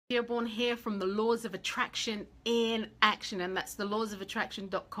Dearborn here from the Laws of Attraction in Action, and that's the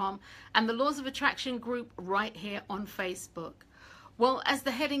lawsofattraction.com and the Laws of Attraction group right here on Facebook. Well, as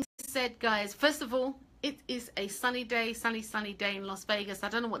the heading said, guys, first of all, it is a sunny day, sunny day in Las Vegas. I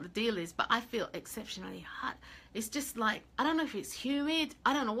don't know what the deal is, but I feel exceptionally hot. It's just like, I don't know if it's humid.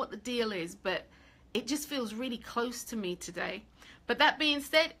 I don't know what the deal is, but it just feels really close to me today. But that being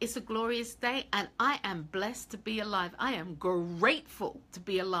said, it's a glorious day and I am blessed to be alive. I am grateful to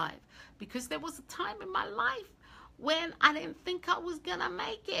be alive because there was a time in my life when I didn't think I was gonna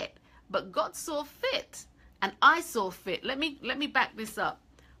make it, but God saw fit and I saw fit. Let me back this up.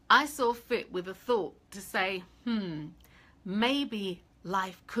 I saw fit with a thought to say, maybe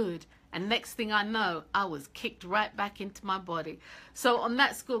life could. And next thing I know, I was kicked right back into my body. So on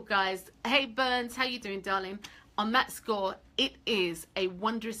that score, guys, hey Burns, how you doing, darling? On that score, it is a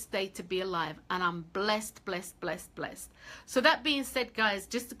wondrous day to be alive, and I'm blessed, blessed, blessed, blessed. So that being said, guys,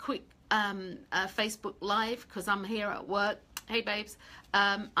 just a quick Facebook Live, because I'm here at work. Hey, babes,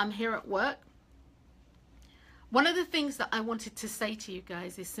 I'm here at work. One of the things that I wanted to say to you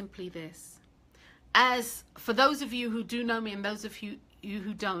guys is simply this. As for those of you who do know me and those of you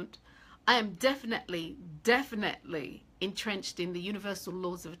who don't, I am definitely entrenched in the universal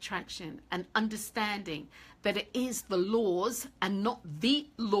laws of attraction and understanding that it is the laws and not the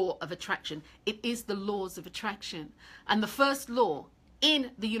law of attraction. It is the laws of attraction. And the first law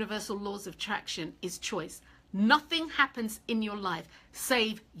in the universal laws of attraction is choice. Nothing happens in your life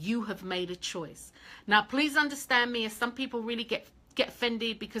save you have made a choice. Now, please understand me, as some people really get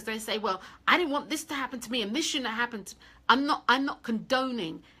offended because they say, well, I didn't want this to happen to me and this shouldn't have happened to me. I'm not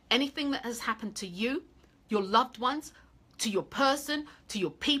condoning anything that has happened to you, your loved ones, to your person, to your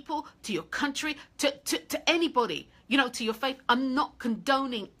people, to your country, to anybody, you know, to your faith. I'm not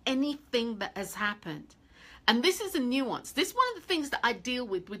condoning anything that has happened. And this is a nuance. This is one of the things that I deal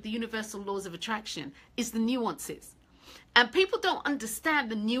with the universal laws of attraction is the nuances. And people don't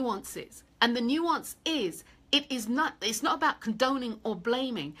understand the nuances. And the nuance is, it's not about condoning or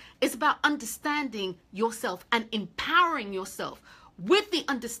blaming. It's about understanding yourself and empowering yourself with the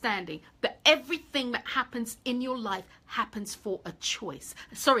understanding that everything that happens in your life happens for a choice.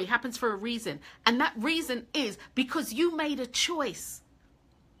 Sorry, happens for a reason. And that reason is because you made a choice.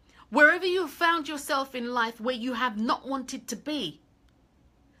 Wherever you have found yourself in life where you have not wanted to be,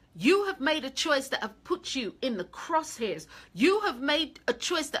 you have made a choice that have put you in the crosshairs. You have made a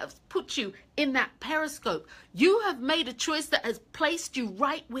choice that has put you in that periscope. You have made a choice that has placed you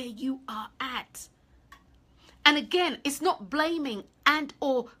right where you are at. And again, it's not blaming and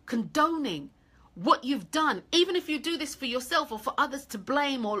or condoning what you've done. Even if you do this for yourself or for others to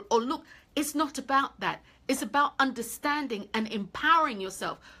blame or look, it's not about that. It's about understanding and empowering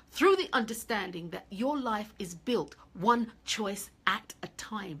yourself through the understanding that your life is built one choice at a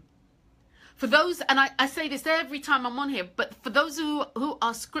time. For those, and I say this every time I'm on here, but for those who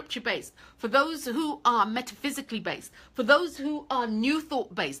are scripture based, for those who are metaphysically based, for those who are new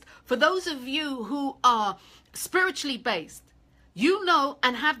thought based, for those of you who are spiritually based, you know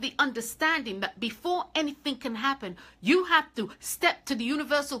and have the understanding that before anything can happen, you have to step to the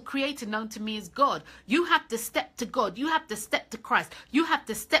universal creator known to me as God. You have to step to God. You have to step to Christ. You have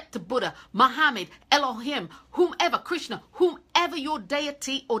to step to Buddha, Muhammad, Elohim, whomever, Krishna, whomever your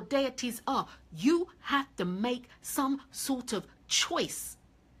deity or deities are. You have to make some sort of choice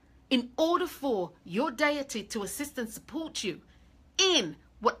in order for your deity to assist and support you in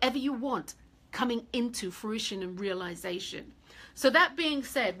whatever you want coming into fruition and realization. So that being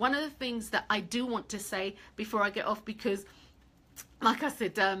said, one of the things that I do want to say before I get off, because like I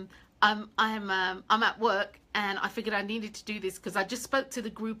said, I'm at work and I figured I needed to do this because I just spoke to the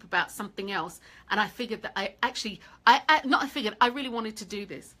group about something else, and I figured that I really wanted to do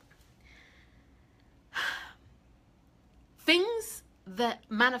this. Things that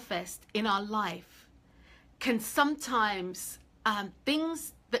manifest in our life can sometimes,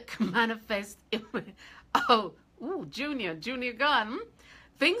 things that can manifest in, Junior gone.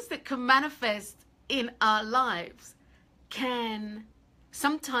 Things that can manifest in our lives can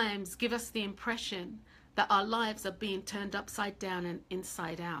sometimes give us the impression that our lives are being turned upside down and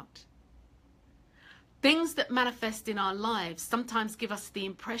inside out. Things that manifest in our lives sometimes give us the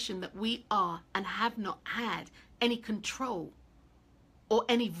impression that we are and have not had any control or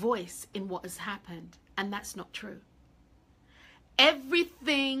any voice in what has happened. And that's not true.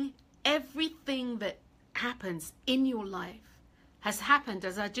 Everything that happens in your life has happened,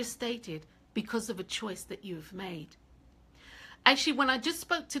 as I just stated, because of a choice that you've made. Actually, when I just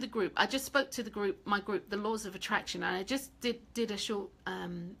spoke to the group, my group, The Laws of Attraction, and I just did a short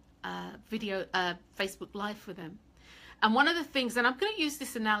video, Facebook Live for them. And one of the things, and I'm going to use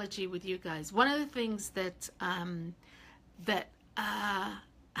this analogy with you guys, one of the things that,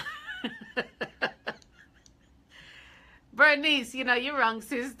 Bernice, you know, you're wrong,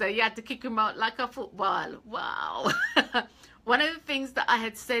 sister. You had to kick him out like a football. Wow. One of the things that I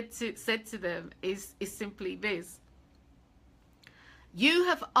had said to them is simply this. You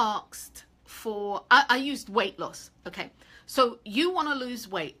have asked for, I used weight loss. Okay. So you want to lose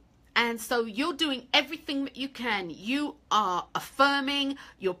weight. And so you're doing everything that you can. You are affirming,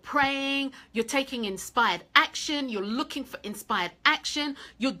 you're praying, you're taking inspired action, you're looking for inspired action,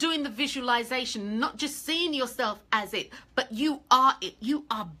 you're doing the visualization, not just seeing yourself as it, but you are it, you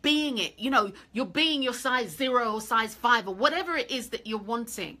are being it. You know, you're being your size 0 or size 5 or whatever it is that you're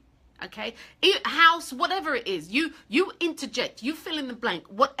wanting. Okay, house, whatever it is, you interject, you fill in the blank,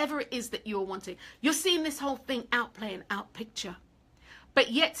 whatever it is that you're wanting. You're seeing this whole thing out, playing out picture. But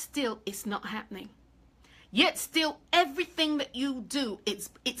yet still, it's not happening. Yet still, everything that you do, it's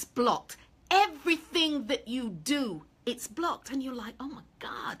blocked. Everything that you do, it's blocked. And you're like, oh my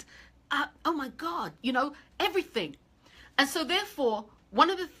God, you know, everything. And so therefore, one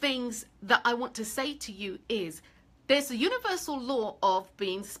of the things that I want to say to you is, there's a universal law of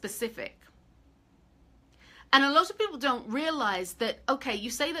being specific. And a lot of people don't realize that, okay, you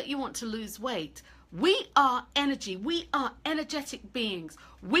say that you want to lose weight. We are energy. We are energetic beings.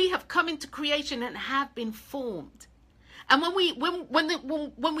 We have come into creation and have been formed. And when we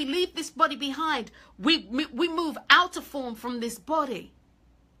leave this body behind, we move out of form from this body.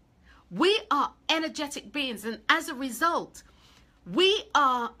 We are energetic beings, and as a result, we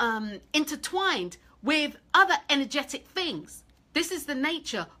are intertwined with other energetic things. This is the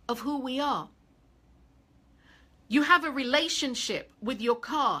nature of who we are. You have a relationship with your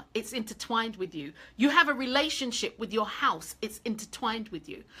car, it's intertwined with you. You have a relationship with your house, it's intertwined with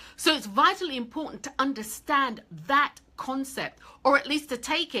you. So it's vitally important to understand that concept, or at least to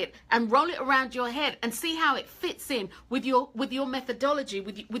take it and roll it around your head and see how it fits in with your methodology,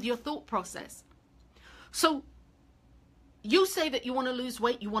 with your thought process. So you say that you want to lose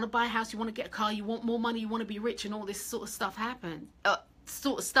weight, you want to buy a house, you want to get a car, you want more money, you want to be rich, and all this sort of stuff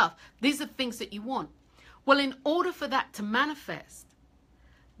These are things that you want. Well, in order for that to manifest,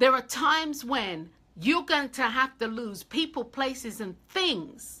 there are times when you're going to have to lose people, places, and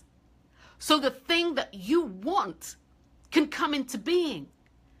things so the thing that you want can come into being.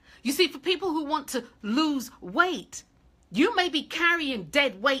 You see, for people who want to lose weight, you may be carrying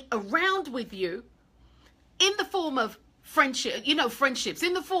dead weight around with you in the form of friendship, friendships,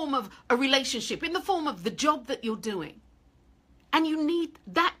 in the form of a relationship, in the form of the job that you're doing. And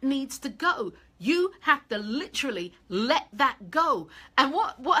that needs to go. You have to literally let that go. And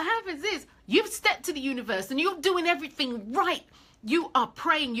what happens is you've stepped to the universe and you're doing everything right. You are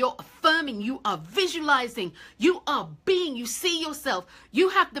praying, you're affirming, you are visualizing, you are being, you see yourself. You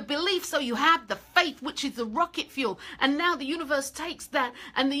have the belief, so you have the faith, which is the rocket fuel. And now the universe takes that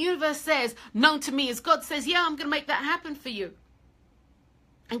and the universe says, known to me as God says, yeah, I'm going to make that happen for you.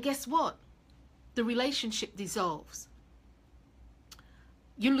 And guess what? The relationship dissolves.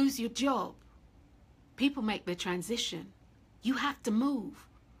 You lose your job. People make their transition. You have to move.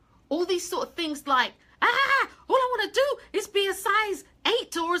 All these sort of things like, all I want to do is be a size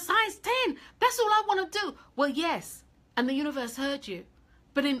 8 or a size 10. That's all I want to do. Well, yes, and the universe heard you.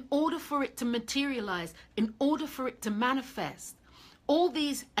 But in order for it to materialize, in order for it to manifest, all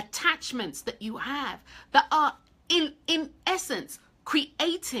these attachments that you have that are in essence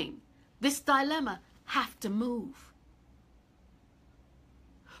creating this dilemma have to move.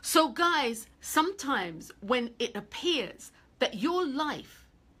 So guys, sometimes when it appears that your life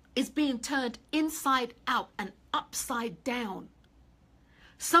is being turned inside out and upside down,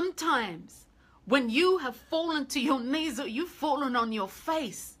 sometimes when you have fallen to your knees or you've fallen on your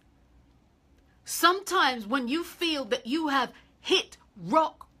face, sometimes when you feel that you have hit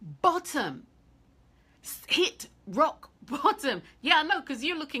rock bottom, yeah, I know, because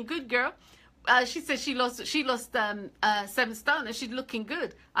you're looking good, girl. She said she lost 7 stone and she's looking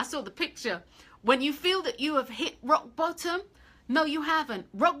good. I saw the picture. When you feel that you have hit rock bottom, no, you haven't.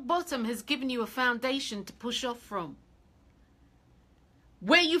 Rock bottom has given you a foundation to push off from.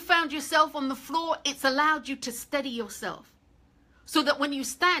 Where you found yourself on the floor, it's allowed you to steady yourself. So that when you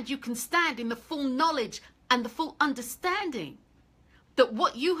stand, you can stand in the full knowledge and the full understanding that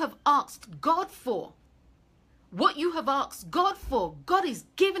what you have asked God for, what you have asked God for, God is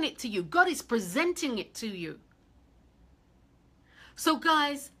giving it to you. God is presenting it to you. So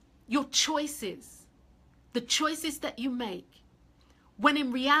guys, your choices, the choices that you make, when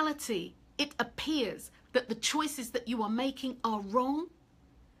in reality it appears that the choices that you are making are wrong,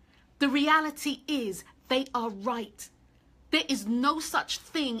 the reality is they are right. There is no such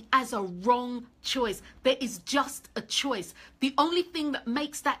thing as a wrong choice. There is just a choice. The only thing that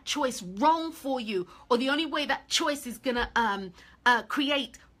makes that choice wrong for you, or the only way that choice is going to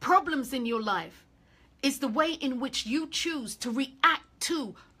create problems in your life, is the way in which you choose to react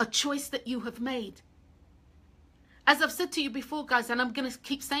to a choice that you have made. As I've said to you before, guys, and I'm going to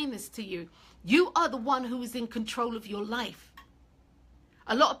keep saying this to you, you are the one who is in control of your life.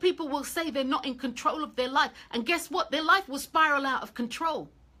 A lot of people will say they're not in control of their life. And guess what? Their life will spiral out of control.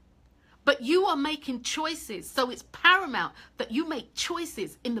 But you are making choices. So it's paramount that you make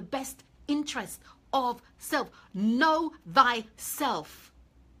choices in the best interest of self. Know thyself.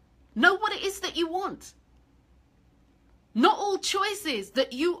 Know what it is that you want. Not all choices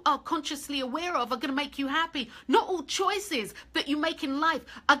that you are consciously aware of are going to make you happy. Not all choices that you make in life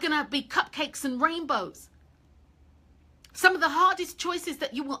are going to be cupcakes and rainbows. Some of the hardest choices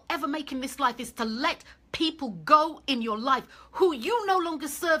that you will ever make in this life is to let people go in your life who you no longer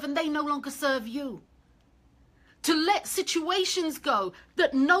serve and they no longer serve you. To let situations go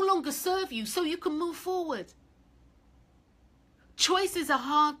that no longer serve you so you can move forward. Choice is a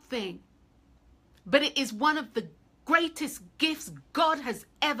hard thing, but it is one of the greatest gifts God has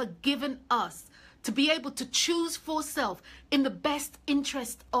ever given us, to be able to choose for self in the best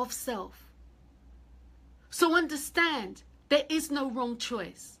interest of self. So understand, there is no wrong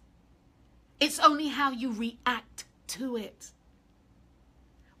choice. It's only how you react to it.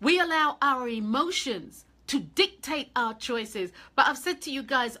 We allow our emotions to dictate our choices. But I've said to you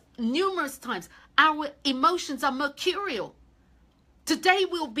guys numerous times, our emotions are mercurial. Today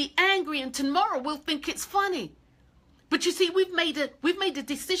we'll be angry and tomorrow we'll think it's funny. But you see, we've made a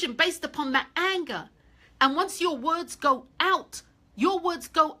decision based upon that anger. And once your words go out,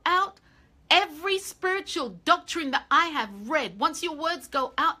 every spiritual doctrine that I have read, once your words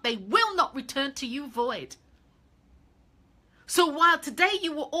go out, they will not return to you void. So while today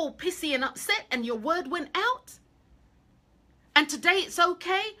you were all pissy and upset and your word went out, and today it's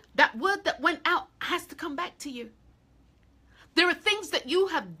okay, that word that went out has to come back to you. There are things that you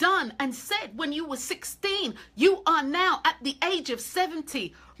have done and said when you were 16. You are now at the age of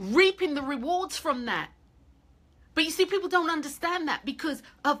 70, reaping the rewards from that. But you see, people don't understand that because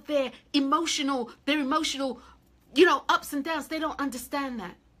of their emotional, ups and downs. They don't understand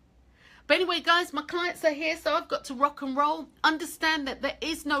that. But anyway, guys, my clients are here, so I've got to rock and roll. Understand that there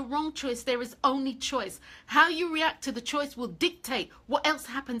is no wrong choice. There is only choice. How you react to the choice will dictate what else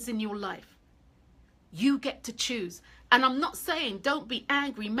happens in your life. You get to choose. And I'm not saying don't be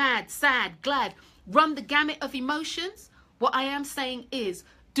angry, mad, sad, glad. Run the gamut of emotions. What I am saying is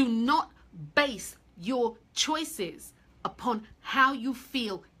do not base your choices upon how you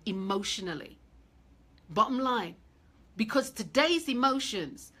feel emotionally. Bottom line, because today's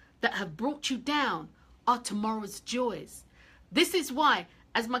emotions that have brought you down are tomorrow's joys. This is why,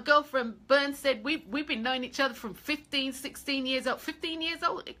 as my girlfriend Burns said, we've been knowing each other from 15 years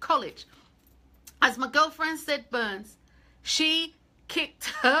old at college. As my girlfriend said, Burns, she kicked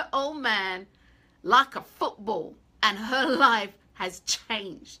her old man like a football and her life has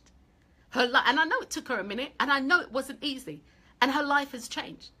changed. And I know it took her a minute and I know it wasn't easy, and her life has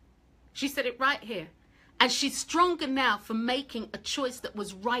changed. She said it right here. And she's stronger now for making a choice that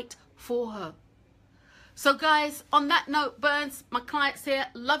was right for her. So guys, on that note, Burns, my clients here,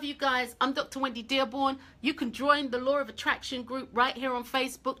 love you guys. I'm Dr. Wendy Dearborn. You can join the Law of Attraction group right here on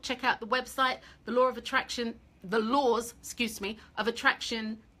Facebook. Check out the website, the Laws of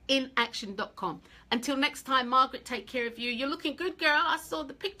Attraction in action.com. Until next time, Margaret, take care of you. You're looking good, girl. I saw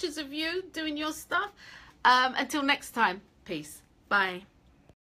the pictures of you doing your stuff. Until next time, peace. Bye.